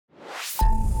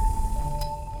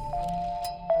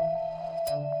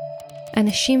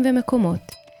א.נשים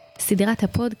ומקומות, סדרת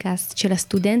הפודקאסט של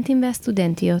הסטודנטים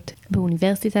והסטודנטיות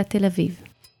באוניברסיטת תל-אביב.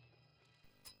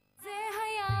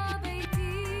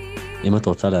 אם את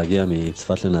רוצה להגיע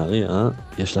מצפת לנהריה,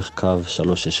 יש לך קו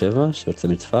 367 שיוצא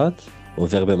מצפת,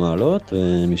 עובר במעלות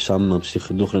ומשם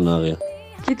ממשיך דוך לנהריה.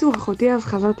 קיצור, אחותי, אז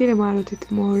חזרתי למעלות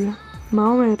אתמול. מה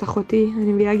אומרת אחותי?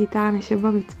 אני מביאה גיטרה, נשב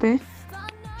במצפה.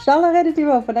 אפשר לרדת עם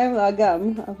האופניים לאגם,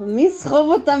 אבל מי יסחוב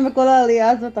אותם בכל העלייה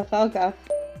הזאת אחר כך?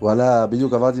 וואלה,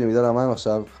 בדיוק עברתי במגדל המים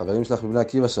עכשיו, חברים שלך מבני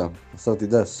עקיבא שם, מסרתי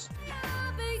דש.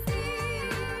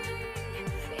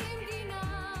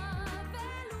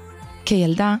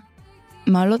 כילדה,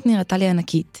 מעלות נראתה לי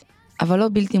ענקית, אבל לא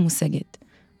בלתי מושגת.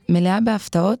 מלאה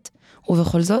בהפתעות,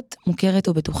 ובכל זאת מוכרת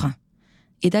ובטוחה.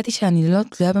 ידעתי שאני לא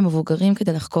תלויה במבוגרים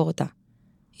כדי לחקור אותה.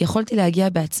 יכולתי להגיע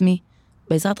בעצמי,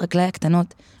 בעזרת רגליי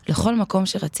הקטנות, לכל מקום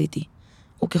שרציתי.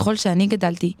 וככל שאני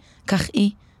גדלתי, כך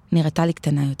היא נראתה לי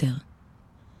קטנה יותר.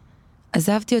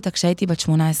 עזבתי אותה כשהייתי בת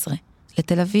 18,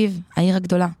 לתל-אביב, העיר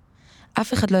הגדולה.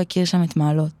 אף אחד לא הכיר שם את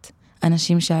מעלות.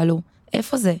 אנשים שאלו,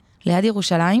 איפה זה? ליד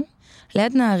ירושלים?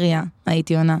 ליד נהריה,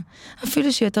 הייתי עונה.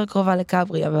 אפילו שהיא יותר קרובה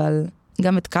לכברי, אבל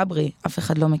גם את כברי אף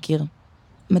אחד לא מכיר.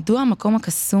 מדוע המקום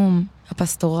הקסום,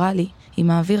 הפסטורלי,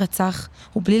 עם האוויר הצח,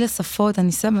 ובלי לשפות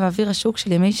הניסה באוויר השוק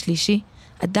של ימי שלישי,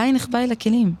 עדיין נחבא אל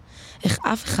הכלים? איך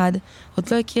אף אחד עוד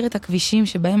לא הכיר את הכבישים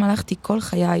שבהם הלכתי כל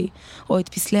חיי, או את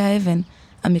פסלי האבן,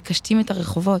 המקשטים את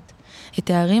הרחובות, את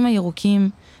הערים הירוקים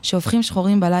שהופכים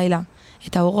שחורים בלילה,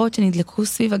 את האורות שנדלקו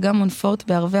סביב אגם מונפורט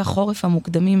בערבי החורף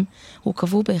המוקדמים,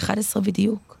 וקבעו ב-11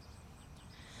 בדיוק.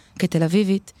 כתל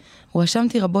אביבית,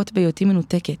 הואשמתי רבות בהיותי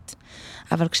מנותקת,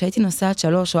 אבל כשהייתי נוסעת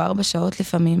 3 או 4 שעות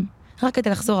לפעמים, רק כדי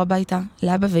לחזור הביתה,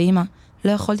 לאבא ואמא,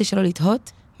 לא יכולתי שלא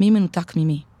לתהות מי מנותק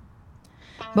ממי.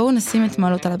 בואו נשים את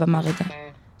מעלות על הבמה רגע.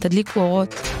 תדליקו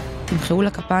אורות, תמחאו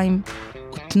לה כפיים,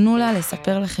 ותנו לה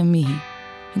לספר לכם מי היא,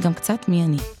 וגם קצת מי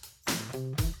אני.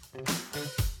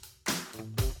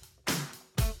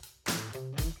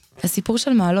 הסיפור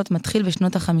של מעלות מתחיל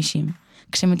בשנות ה-50,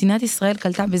 כשמדינת ישראל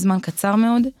קלטה בזמן קצר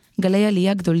מאוד, גלי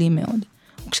עלייה גדולים מאוד.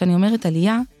 וכשאני אומרת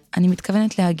עלייה, אני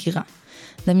מתכוונת להגירה.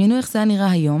 דמיינו איך זה היה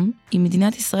נראה היום, אם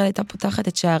מדינת ישראל הייתה פותחת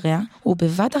את שעריה,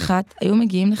 ובבת אחת היו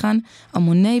מגיעים לכאן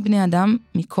המוני בני אדם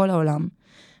מכל העולם.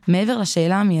 מעבר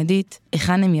לשאלה המיידית,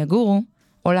 היכן הם יגורו,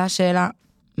 עולה השאלה,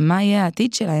 מה יהיה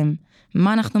העתיד שלהם?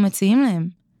 מה אנחנו מציעים להם?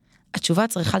 התשובה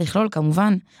צריכה לכלול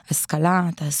כמובן השכלה,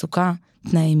 תעסוקה,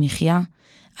 תנאי מחיה,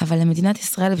 אבל למדינת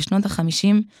ישראל בשנות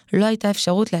ה-50 לא הייתה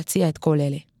אפשרות להציע את כל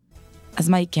אלה. אז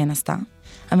מה היא כן עשתה?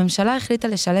 הממשלה החליטה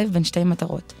לשלב בין 2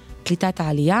 מטרות, קליטת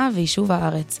העלייה ויישוב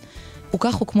הארץ.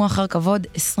 וכך הוקמו אחר כבוד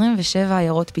 27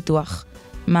 עיירות פיתוח,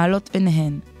 מעלות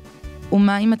ביניהן.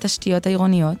 ומה עם התשתיות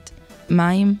העירוניות?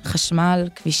 מים, חשמל,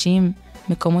 כבישים,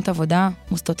 מקומות עבודה,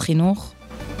 מוסדות חינוך?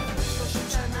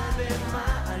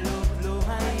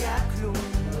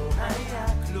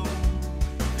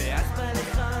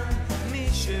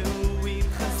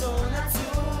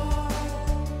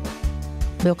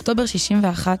 באוקטובר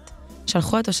 61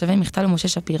 שלחו התושבים מכתב למשה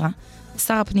שפירא,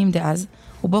 שר הפנים דאז,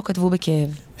 ובו כתבו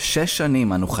בכאב. 6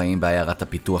 שנים אנו חיים בעיירת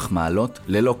הפיתוח מעלות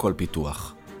ללא כל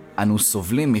פיתוח. אנו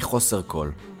סובלים מחוסר כל.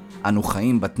 אנו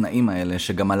חיים בתנאים האלה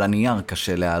שגם על הנייר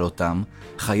קשה להעלותם,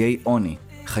 חיי עוני,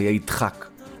 חיי דחק,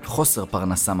 חוסר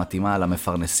פרנסה מתאימה על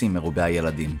המפרנסים מרובי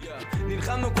הילדים.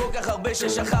 נלחמנו כל כך הרבה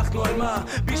ששכחנו על מה.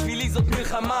 בשבילי זאת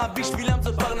מלחמה, בשבילם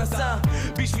זאת פרנסה.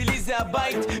 בשבילי זה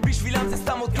הבית, בשבילם זה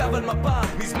סתם עוד קו על מפה.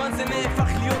 מזמן זה נהפך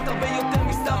להיות הרבה יותר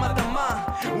מסתם אדמה.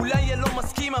 אולי לא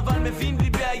מסכים אבל מבין בלי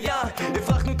בעיה.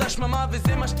 הפרחנו את השממה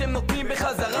וזה מה שאתם נותנים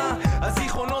בחזרה.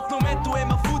 הזיכרונות לא מתו,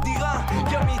 הם עפו דירה.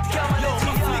 גם התקמה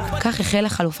לתחייה. כך החלה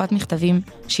חלופת מכתבים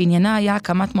שעניינה היה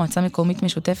הקמת מועצה מקומית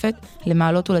משותפת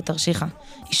למעלות ולתרשיחא,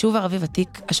 יישוב ערבי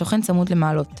ותיק השוכן צמוד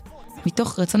למעלות,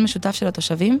 מתוך רצון משותף של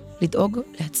התושבים לדאוג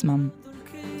לעצמם.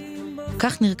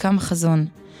 כך נרקם החזון,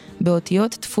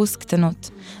 באותיות דפוס קטנות,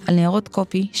 על ניירות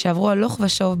קופי שעברו הלוך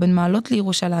ושוב בין מעלות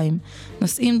לירושלים,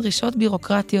 נושאים דרישות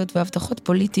בירוקרטיות והבטחות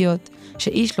פוליטיות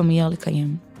שאיש לא מיהר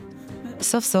לקיים.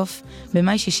 סוף סוף,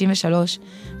 במאי 63,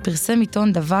 פרסם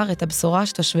עיתון דבר את הבשורה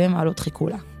שתושבי מעלות חיכו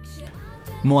לה.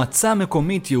 מועצה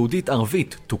מקומית יהודית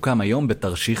ערבית תוקם היום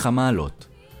בתרשיחא מעלות.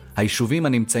 היישובים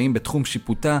הנמצאים בתחום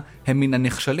שיפוטה הם מן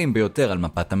הנחשלים ביותר על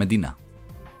מפת המדינה.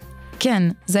 כן,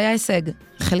 זה היה הישג,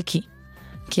 חלקי.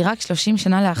 כי רק 30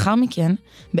 שנה לאחר מכן,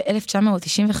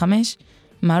 ב-1995,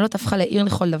 מעלות הפכה לעיר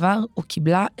לכל דבר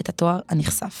וקיבלה את התואר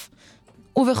הנחשף.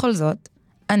 ובכל זאת,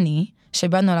 אני,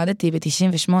 שבה נולדתי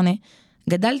ב-98,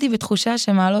 גדלתי בתחושה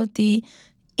שמעלות היא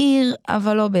עיר,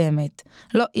 אבל לא באמת.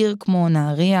 לא עיר כמו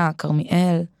נהריה,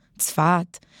 כרמיאל,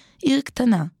 צפת, עיר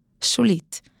קטנה,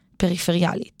 שולית,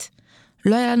 פריפריאלית.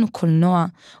 לא היה לנו קולנוע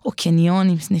או קניון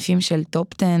עם סניפים של טופ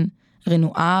 10,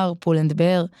 רנואר,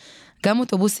 פולנדבר, גם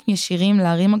אוטובוסים ישירים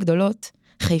לערים הגדולות,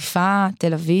 חיפה,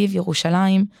 תל אביב,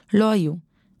 ירושלים, לא היו.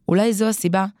 אולי זו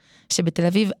הסיבה שבתל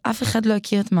אביב אף אחד לא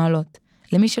הכיר את מעלות.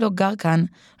 למי שלא גר כאן,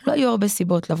 לא היו הרבה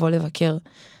סיבות לבוא לבקר.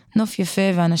 נוף יפה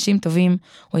ואנשים טובים,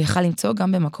 הוא יכל למצוא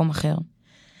גם במקום אחר.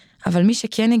 אבל מי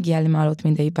שכן הגיע למעלות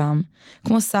מדי פעם,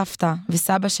 כמו סבתא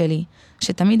וסבא שלי,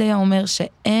 שתמיד היה אומר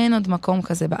שאין עוד מקום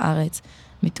כזה בארץ,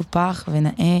 מטופח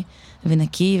ונאה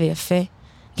ונקי ויפה,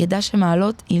 ידע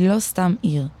שמעלות היא לא סתם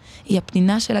עיר, היא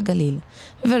הפנינה של הגליל.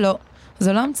 ולא,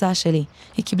 זו לא המצאה שלי,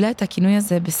 היא קיבלה את הכינוי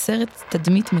הזה בסרט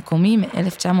תדמית מקומי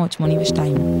מ-1982.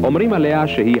 אומרים עליה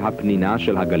שהיא הפנינה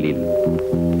של הגליל.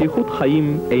 איכות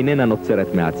חיים איננה נוצרת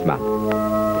מעצמה.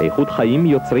 איכות חיים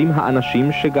יוצרים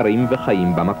האנשים שגרים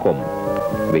וחיים במקום,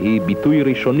 והיא ביטוי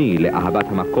ראשוני לאהבת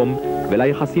המקום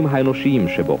וליחסים האנושיים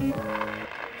שבו.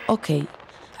 אוקיי,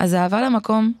 אז אהבה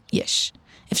למקום יש,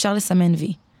 אפשר לסמן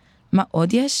וי. מה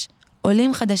עוד יש?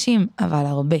 עולים חדשים, אבל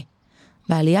הרבה.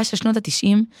 בעלייה של שנות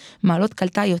ה-90, מעלות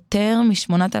קלטה יותר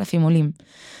מ-8,000 עולים.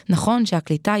 נכון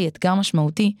שהקליטה היא אתגר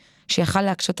משמעותי, שיכל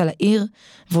להקשות על העיר,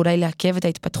 ואולי לעכב את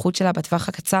ההתפתחות שלה בטווח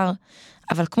הקצר,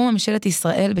 אבל כמו ממשלת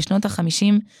ישראל בשנות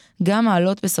ה-50, גם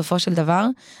מעלות בסופו של דבר,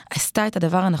 עשתה את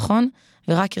הדבר הנכון,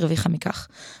 ורק הרוויחה מכך.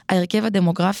 ההרכב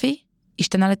הדמוגרפי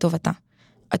השתנה לטובתה.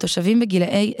 התושבים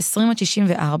בגילאי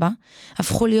 20-64,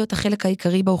 הפכו להיות החלק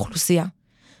העיקרי באוכלוסייה.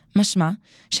 משמע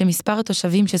שמספר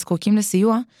התושבים שזקוקים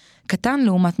לסיוע, קטן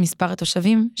לעומת מספר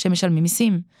התושבים שמשלמים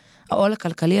מיסים. העול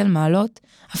הכלכלי על מעלות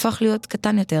הפך להיות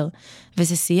קטן יותר,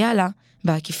 וזה סייע לה,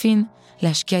 בעקיפין,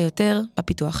 להשקיע יותר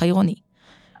בפיתוח העירוני.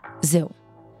 זהו.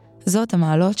 זאת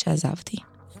המעלות שעזבתי.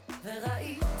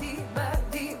 וראיתי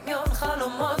בדמיון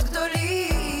חלומות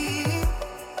גדולים,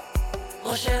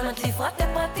 רושמת לפרט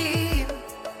הפרטים,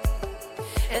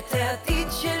 את העתיד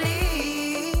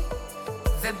שלי,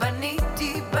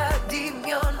 ובניתי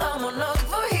בדמיון ארמונות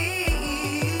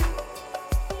גבוהים.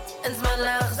 אין זמן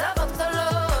לאכזבות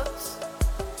גדולות,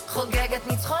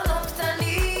 חוגגת ניצחונות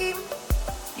קטנים,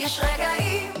 יש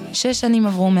רגעים. 6 שנים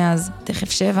עברו מאז,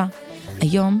 תכף 7.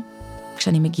 היום,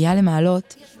 כשאני מגיעה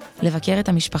למעלות, לבקר את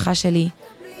המשפחה שלי,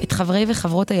 את חברי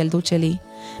וחברות הילדות שלי,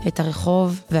 את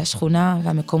הרחוב והשכונה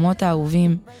והמקומות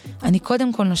האהובים, אני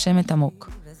קודם כל נושמת עמוק.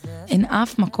 אין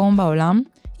אף מקום בעולם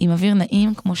עם אוויר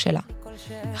נעים כמו שלה.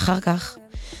 אחר כך,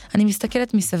 אני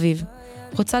מסתכלת מסביב,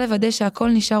 רוצה לוודא שהכל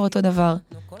נשאר אותו דבר,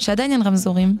 שעדיין אין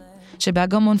רמזורים,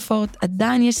 שבאגם מונפורט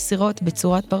עדיין יש סירות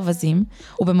בצורת ברווזים,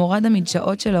 ובמורד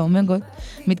המדשאות של האומגות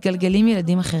מתגלגלים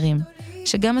ילדים אחרים,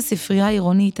 שגם הספרייה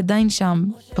העירונית עדיין שם,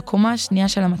 בקומה השנייה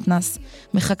של המתנס,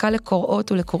 מחכה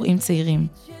לקוראות ולקוראים צעירים.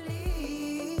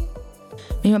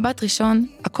 ממבט ראשון,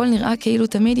 הכל נראה כאילו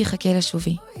תמיד יחכה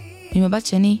לשובי. ממבט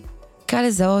שני, קל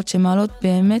לזהות שמעלות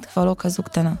באמת כבר לא כזו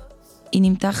קטנה. היא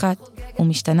נמתחת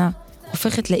ומשתנה,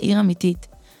 הופכת לעיר אמיתית,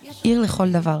 עיר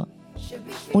לכל דבר.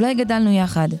 אולי גדלנו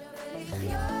יחד.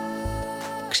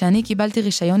 כשאני קיבלתי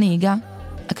רישיון נהיגה,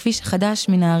 הכביש החדש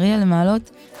מנהריה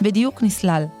למעלות בדיוק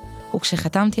נסלל,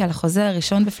 וכשחתמתי על החוזה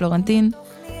הראשון בפלורנטין,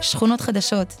 שכונות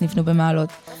חדשות נבנו במעלות,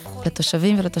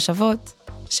 לתושבים ולתושבות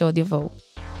שעוד יבואו.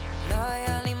 לא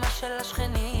היה לי מה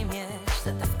שלשכנים יש,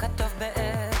 זה דווקא טוב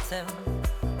בעצם,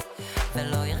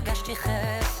 ולא הרגשתי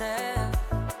חסר.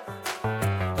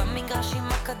 במגרש עם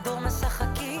הכדור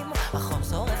משחקים, החום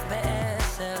שורף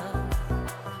ב10,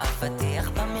 אבטיח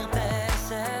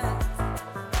במרפסת,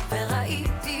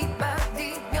 וראיתי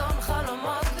בדמיון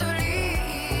חלומות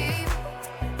גדולים,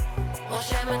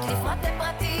 רושמת לפרט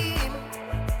הפרטים,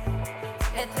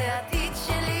 את העתיד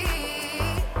שלי,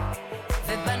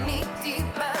 ובניתי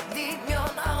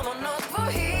בדמיון ארמונות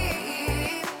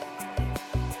גבוהים.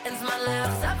 אין זמן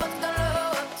לאכזבות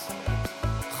גדולות,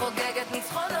 חוגגת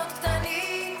ניצחונות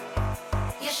קטנים,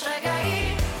 יש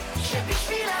רגעים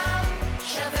שבשבילם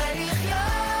שווה לחיות,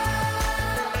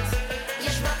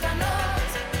 יש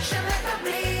מתנות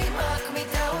שמקבלים רק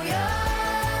מטעויות.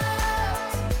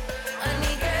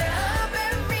 אני גאה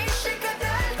במי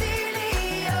שגדלתי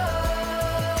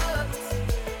להיות,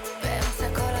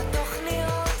 באמצע כל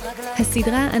התוכניות רגליים.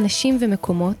 הסדרה א.נשים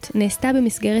ומקומות נעשתה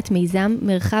במסגרת מיזם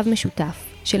מרחב משותף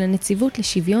של הנציבות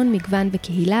לשוויון מגוון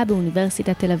וקהילה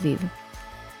באוניברסיטת תל אביב.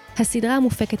 הסדרה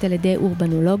מופקת על ידי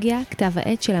אורבנולוגיה, כתב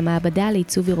העת של המעבדה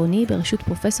לעיצוב עירוני בראשות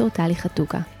פרופסור טלי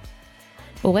חתוקה.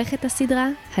 עורכת הסדרה,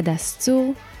 הדס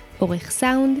צור, עורך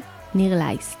סאונד, ניר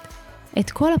לייסט.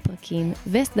 את כל הפרקים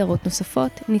וסדרות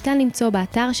נוספות ניתן למצוא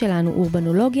באתר שלנו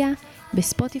אורבנולוגיה,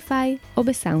 בספוטיפיי או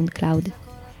בסאונד קלאוד.